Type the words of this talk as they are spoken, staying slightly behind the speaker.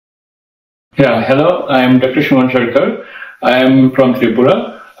Yeah, hello, I am Dr. Suman Sarkar. I am from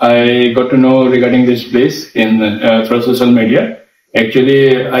Tripura. I got to know regarding this place through social media.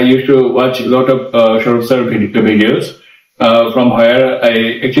 Actually, I used to watch a lot of short videos from where I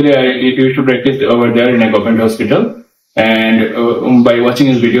used to practice over there in a government hospital. And by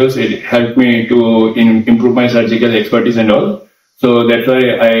watching his videos, it helped me to improve my surgical expertise and all. So that's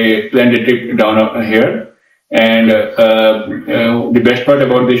why I planned a trip down here. And the best part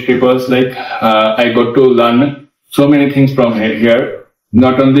about this trip was I got to learn so many things from here.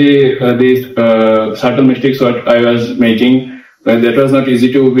 Not only these subtle mistakes what I was making, that was not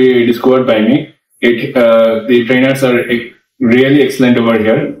easy to be discovered by me. The trainers are really excellent over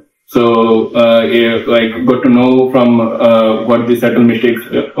here. So I got to know from what the subtle mistakes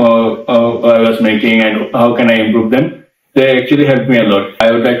I was making and how can I improve them. They actually helped me a lot.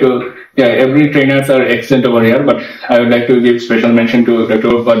 I would like to. Yeah, every trainers are excellent over here, but I would like to give special mention to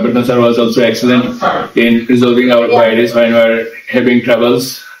Dr. Patbatan sir was also excellent in resolving our queries when we are having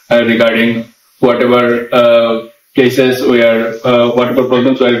troubles regarding whatever cases whatever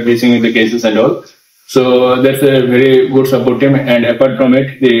problems we are facing with the cases and all. So that's a very good support team, and apart from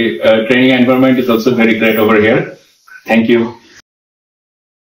it, the training environment is also very great over here. Thank you.